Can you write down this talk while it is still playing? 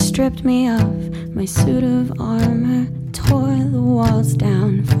stripped me of my suit of armor, tore the walls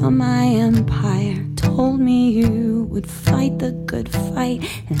down from my empire, told me you would fight the good fight,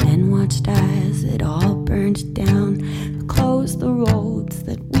 and then watched as it all burned down. Closed the roads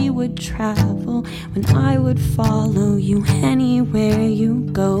that we would travel when I would follow you anywhere you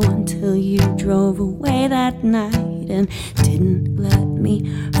go, until you drove away that night and didn't let me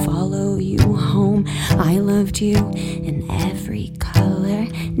follow you home. I loved you in every color,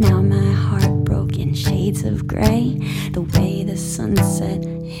 now my heart broke in shades of gray. The way the sunset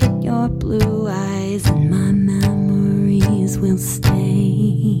hit your blue eyes, and my memories will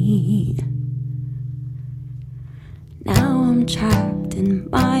stay. Now I'm trapped in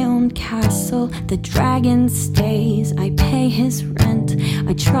my own castle. The dragon stays, I pay his rent.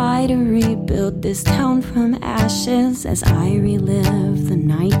 I try to rebuild this town from ashes as I relive the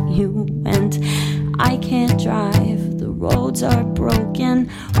night you went. I can't drive, the roads are broken,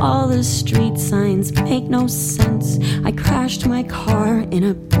 all the street signs make no sense. I crashed my car in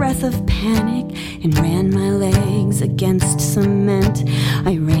a breath of panic and ran my legs against cement.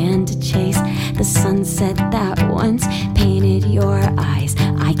 I ran to chase the sunset that once painted your eyes.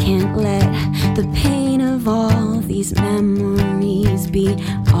 I can't let the pain of all these memories be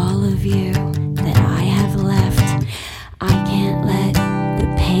all of you that I have left. I can't let